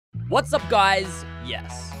What's up, guys?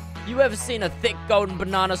 Yes. You ever seen a thick golden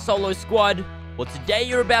banana solo squad? Well, today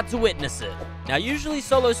you're about to witness it. Now, usually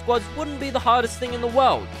solo squads wouldn't be the hardest thing in the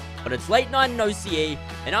world, but it's late night in OCE,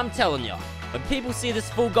 and I'm telling ya, when people see this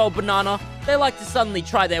full gold banana, they like to suddenly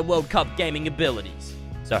try their World Cup gaming abilities.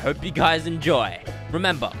 So I hope you guys enjoy.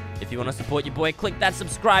 Remember, if you want to support your boy, click that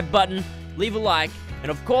subscribe button, leave a like, and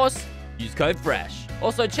of course, use code FRESH.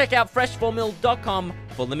 Also, check out freshformula.com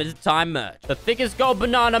for limited time merch. The thickest gold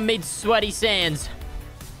banana meets sweaty sands.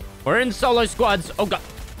 We're in solo squads. Oh, God.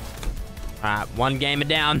 Alright, one gamer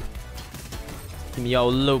down. Give me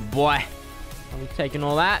your loot, boy. Are we taking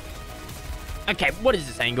all that? Okay, what is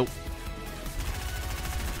this angle?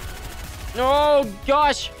 Oh,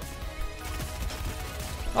 gosh.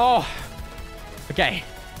 Oh. Okay.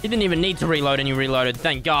 He didn't even need to reload, and he reloaded.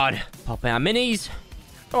 Thank God. Pop our minis.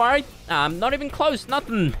 Alright. Not even close.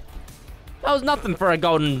 Nothing. That was nothing for a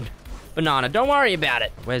golden banana. Don't worry about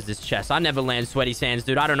it. Where's this chest? I never land sweaty sands,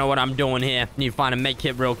 dude. I don't know what I'm doing here. Need to find a med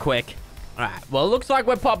kit real quick. Alright. Well, it looks like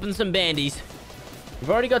we're popping some bandies. We've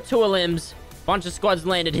already got 2 limbs. Bunch of squads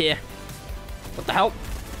landed here. What the hell?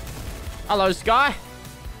 Hello, Sky.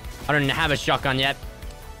 I don't even have a shotgun yet.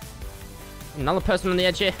 Another person on the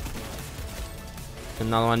edge here.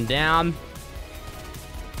 Another one down.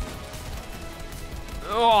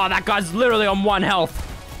 Oh, that guy's literally on 1 health.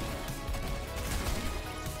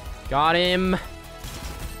 Got him.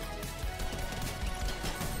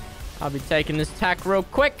 I'll be taking this tack real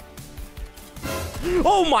quick.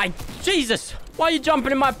 Oh my Jesus! Why are you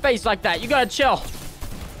jumping in my face like that? You gotta chill.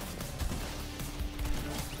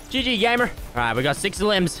 GG, gamer. Alright, we got 6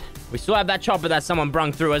 limbs. We still have that chopper that someone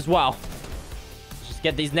brung through as well. Let's just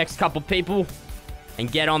get these next couple people and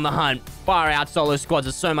get on the hunt. Far out solo squads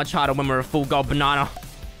are so much harder when we're a full gold banana.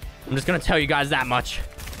 I'm just gonna tell you guys that much.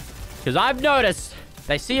 Because I've noticed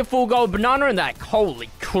they see a full gold banana and they're like, holy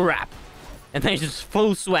crap. And they just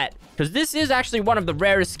full sweat. Because this is actually one of the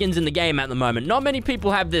rarest skins in the game at the moment. Not many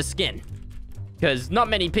people have this skin. Because not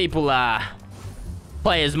many people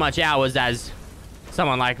play as much hours as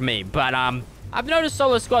someone like me. But I've noticed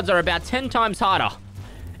solo squads are about 10 times harder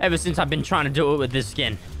ever since I've been trying to do it with this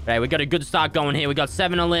skin. Okay, we got a good start going here. We got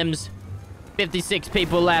 7 limbs, 56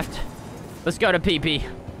 people left. Let's go to PP.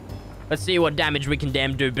 Let's see what damage we can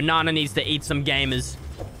damn do. Banana needs to eat some gamers.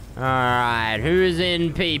 Alright, who's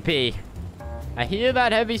in PP? I hear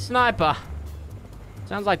that heavy sniper.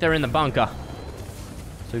 Sounds like they're in the bunker.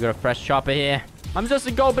 So we got a fresh chopper here. I'm just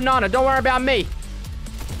a gold banana. Don't worry about me.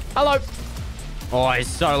 Hello. Oh, he's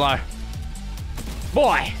so low.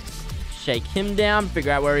 Boy. Shake him down.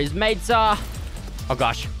 Figure out where his mates are. Oh,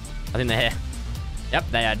 gosh. I think they're here.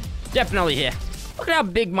 Yep, they are definitely here. Look at how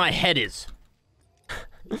big my head is.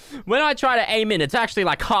 When I try to aim in, it's actually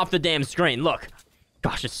like half the damn screen. Look.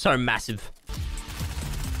 Gosh, it's so massive.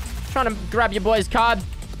 Trying to grab your boy's card.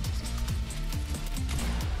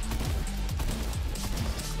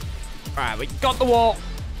 Alright, we got the wall.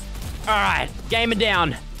 Alright, gamer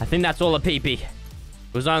down. I think that's all a PP. It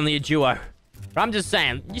was only a duo. But I'm just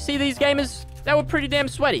saying, you see these gamers? They were pretty damn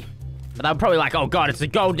sweaty. But they were probably like, oh god, it's a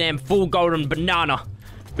goddamn full golden banana.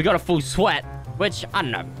 We got a full sweat. Which, I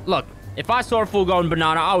don't know. Look, if I saw a full golden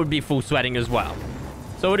banana, I would be full sweating as well.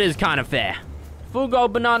 So it is kind of fair. Full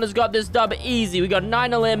gold banana's got this dub easy. We got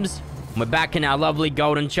 9 limbs. And we're back in our lovely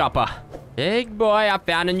golden chopper. Big boy, I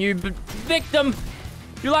found a new victim.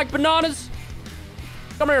 You like bananas?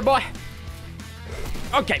 Come here, boy.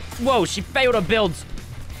 Okay, whoa, she failed her builds.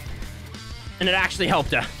 And it actually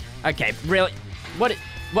helped her. Okay, really? What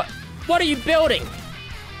are you building?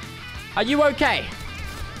 Are you okay?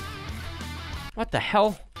 What the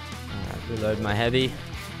hell? Alright, reload my heavy.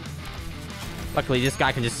 Luckily, this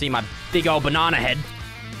guy can just see my big old banana head.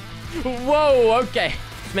 Whoa, okay.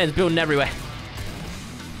 This man's building everywhere.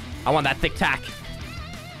 I want that thick tack.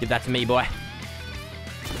 Give that to me, boy.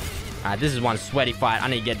 Alright, this is one sweaty fight. I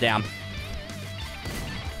need to get down.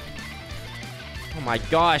 Oh my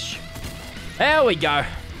gosh. There we go.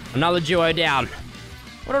 Another duo down.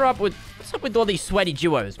 What's up with all these sweaty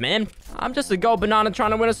duos, man? I'm just a gold banana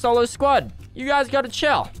trying to win a solo squad. You guys gotta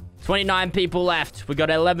chill. 29 people left. We got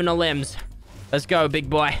 11 limbs. Let's go, big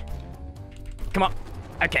boy. Come on.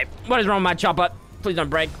 Okay, what is wrong with my chopper? Please don't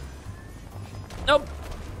break. Nope.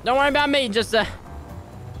 Don't worry about me. Just the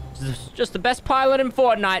best pilot in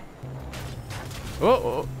Fortnite.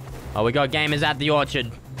 Oh, we got gamers at the orchard.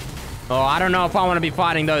 Oh, I don't know if I want to be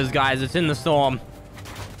fighting those guys. It's in the storm.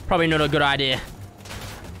 Probably not a good idea.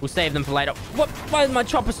 We'll save them for later. What? Why is my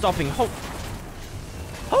chopper stopping?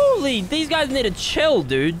 Holy, these guys need to chill,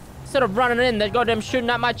 dude. Instead of running in, they're goddamn shooting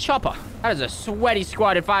at my chopper. That is a sweaty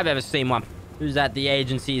squad if I've ever seen one. Who's at the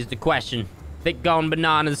agency is the question. Thick golden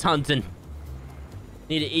bananas hunting.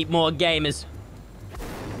 Need to eat more gamers.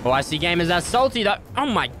 Oh, I see gamers are salty though. Oh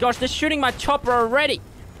my gosh, they're shooting my chopper already.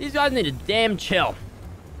 These guys need to damn chill.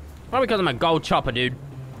 Probably because I'm a gold chopper, dude.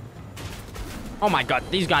 Oh my god,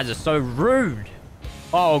 these guys are so rude.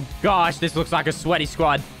 Oh gosh, this looks like a sweaty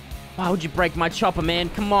squad. Why would you break my chopper, man?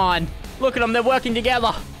 Come on. Look at them, they're working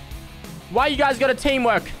together. Why you guys got a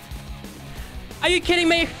teamwork? Are you kidding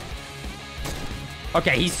me?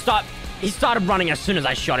 Okay, he started running as soon as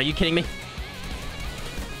I shot. Are you kidding me?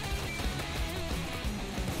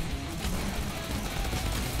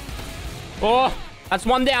 Oh, that's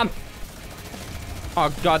one down.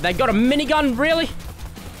 Oh god, they got a minigun, really?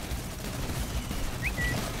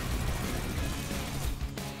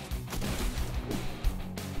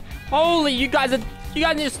 Holy, you guys need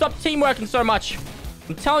to stop teamworking so much.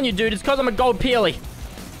 I'm telling you, dude, it's because I'm a gold peely.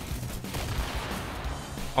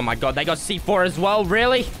 Oh my god, they got C4 as well,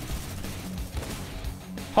 really?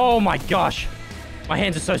 Oh my gosh. My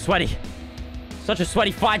hands are so sweaty. Such a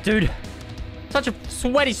sweaty fight, dude. Such a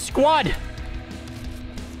sweaty squad.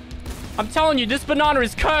 I'm telling you, this banana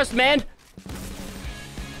is cursed, man.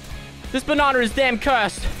 This banana is damn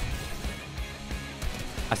cursed.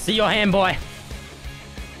 I see your hand, boy.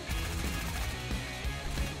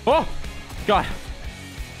 Oh, God.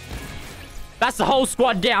 That's the whole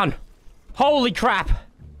squad down. Holy crap.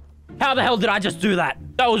 How the hell did I just do that?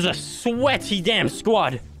 That was a sweaty damn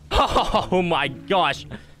squad. Oh my gosh.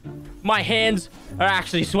 My hands are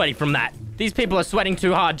actually sweaty from that. These people are sweating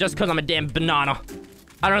too hard just because I'm a damn banana.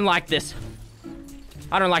 I don't like this.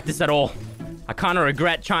 I don't like this at all. I kind of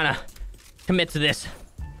regret trying to commit to this.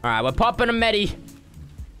 All right, we're popping a medi.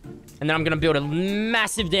 And then I'm going to build a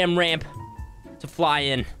massive damn ramp to fly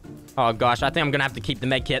in. Oh gosh, I think I'm going to have to keep the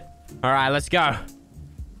med kit. All right, let's go.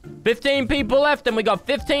 15 people left and we got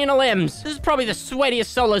 15 limbs. This is probably the sweatiest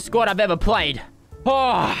solo squad I've ever played.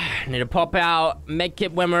 Oh, need to pop our med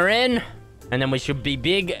kit when we're in. And then we should be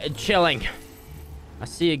big chilling. I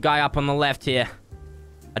see a guy up on the left here.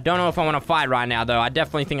 I don't know if I want to fight right now, though. I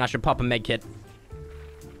definitely think I should pop a med kit.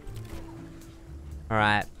 All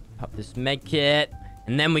right, pop this med kit.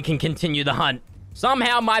 And then we can continue the hunt.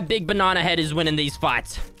 Somehow my big banana head is winning these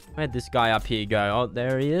fights. Where'd this guy up here go? Oh,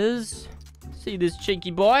 there he is. See this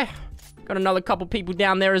cheeky boy. Got another couple people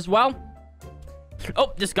down there as well.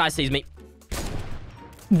 Oh, this guy sees me.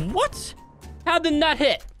 What? How didn't that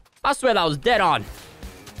hit? I swear that was dead on.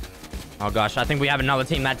 Oh gosh, I think we have another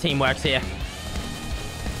team. That team works here.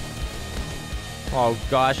 Oh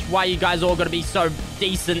gosh, why you guys all gotta be so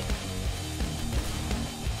decent?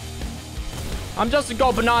 I'm just a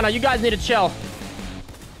gold banana. You guys need to chill.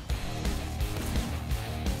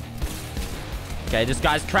 Okay, this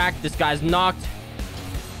guy's cracked. This guy's knocked.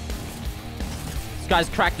 This guy's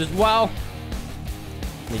cracked as well.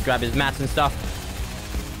 Let me grab his mats and stuff.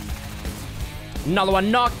 Another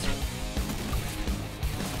one knocked.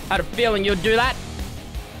 Had a feeling you'd do that.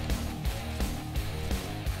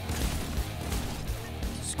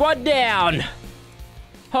 Squad down.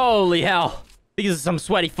 Holy hell. These are some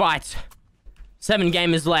sweaty fights. 7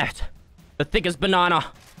 gamers left. The thickest banana.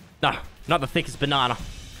 No, not the thickest banana.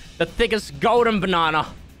 The thickest golden banana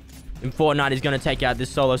in Fortnite is going to take out this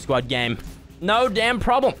solo squad game. No damn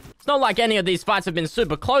problem. It's not like any of these fights have been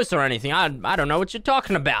super close or anything. I don't know what you're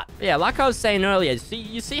talking about. But yeah, like I was saying earlier,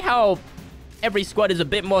 you see how every squad is a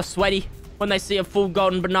bit more sweaty when they see a full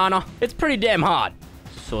golden banana? It's pretty damn hard.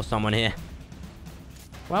 Saw someone here.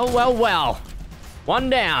 Well, well, well.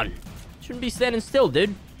 One down. Shouldn't be standing still,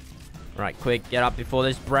 dude. All right, quick, get up before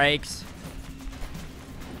this breaks.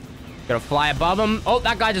 Gotta fly above him. Oh,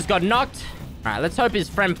 that guy just got knocked. All right, let's hope his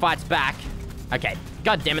friend fights back. Okay,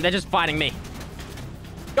 god damn it, they're just fighting me.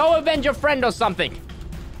 Go avenge your friend or something.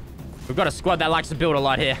 We've got a squad that likes to build a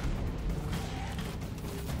lot here.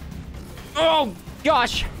 Oh,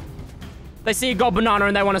 gosh. They see a gold banana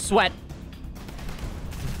and they want to sweat.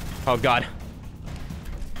 Oh, God.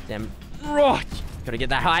 Damn. Oh, gotta get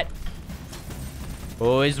that height.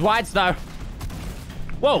 Oh, he's whites, though.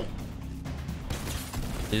 Whoa.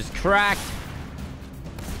 He's cracked.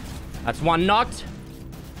 That's one knocked.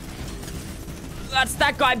 That's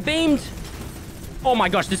that guy beamed. Oh my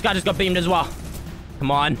gosh, this guy just got beamed as well.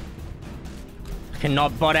 Come on. I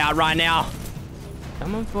cannot bot out right now.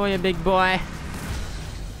 Coming for you, big boy.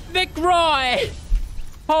 Vic Roy!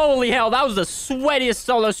 Holy hell, that was the sweatiest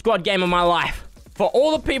solo squad game of my life. For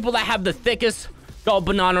all the people that have the thickest gold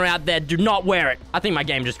banana out there, do not wear it. I think my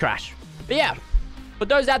game just crashed. But yeah, for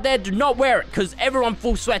those out there, do not wear it, because everyone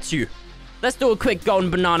full sweats you. Let's do a quick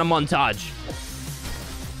golden banana montage.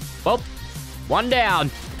 Well, one down.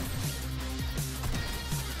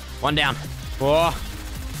 One down. Oh.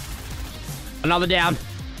 Another down.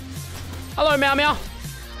 Hello, Meow Meow.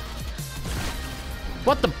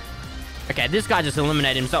 What the? Okay, this guy just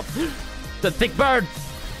eliminated himself. The thick bird.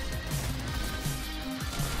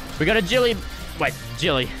 We got a Jilly. Wait,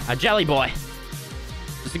 Jilly. A Jelly Boy.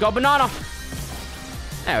 Just a gold banana.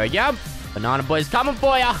 There we go. Banana Boy's coming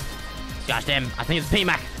for ya. Gosh damn, I think it's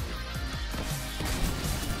P-Mac.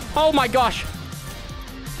 Oh my gosh.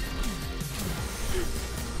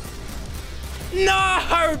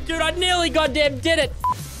 No, dude, I nearly goddamn did it.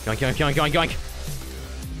 Yoink, yoink, yoink, yoink, yoink.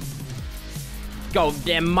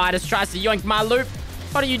 Goddamn Midas tries to yoink my loot.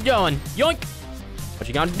 What are you doing? Yoink. What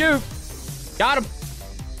you gonna do? Got him.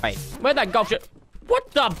 Wait, where'd that golf shit? What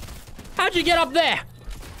the? How'd you get up there?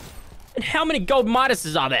 And how many gold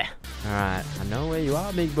Midases are there? All right, I know where you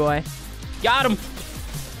are, big boy. Got him.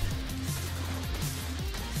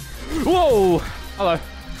 Whoa. Hello.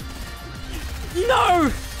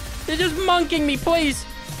 No. They're just monking me, please.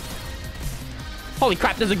 Holy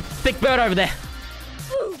crap, there's a thick bird over there.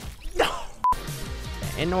 No.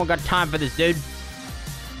 Ain't no one got time for this, dude.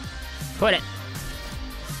 Quit it.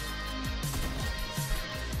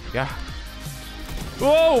 Yeah.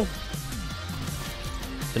 Whoa.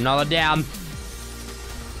 It's another down.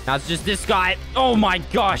 Now it's just this guy. Oh my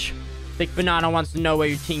gosh. Thick Banana wants to know where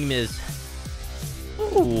your team is.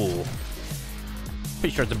 Ooh.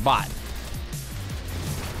 Pretty sure it's a bot.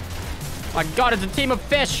 My god, it's a team of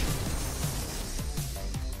fish.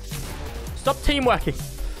 Stop teamworking.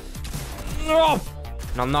 Oh.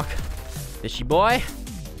 Knock, knock. Fishy boy.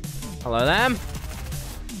 Hello, them.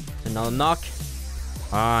 Another knock.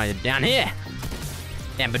 Ah, you're down here.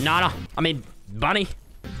 Damn banana. I mean, bunny.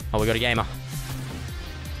 Oh, we got a gamer.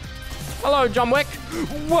 Hello, John Wick.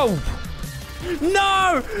 Whoa.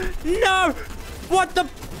 No. No. What the?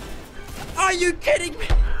 Are you kidding me?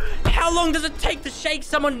 How long does it take to shake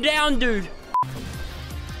someone down, dude?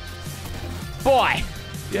 Boy,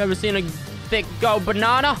 you ever seen a thick gold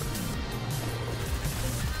banana?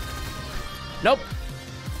 Nope.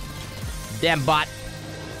 Damn bot.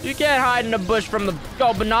 You can't hide in the bush from the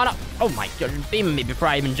gold banana. Oh my god, you're beaming me before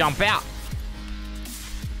I even jump out.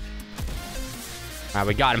 Alright,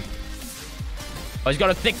 we got him. Oh, he's got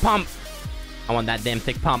a thick pump. I want that damn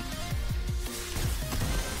thick pump.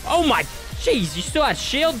 Oh my, jeez, you still have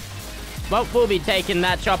shield? Well, we'll be taking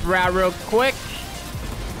that chopper out real quick.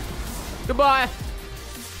 Goodbye.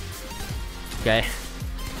 Okay.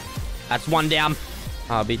 That's one down.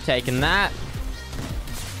 I'll be taking that.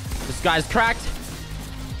 This guy's cracked.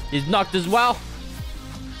 He's knocked as well.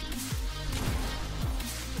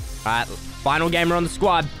 Alright, final gamer on the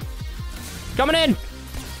squad. Coming in.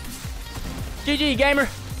 GG, gamer.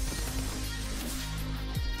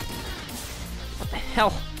 What the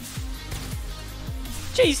hell?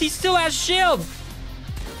 Jeez, he still has shield.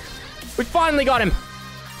 We finally got him.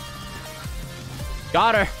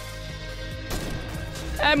 Got her.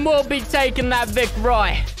 And we'll be taking that Vic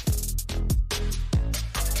Roy.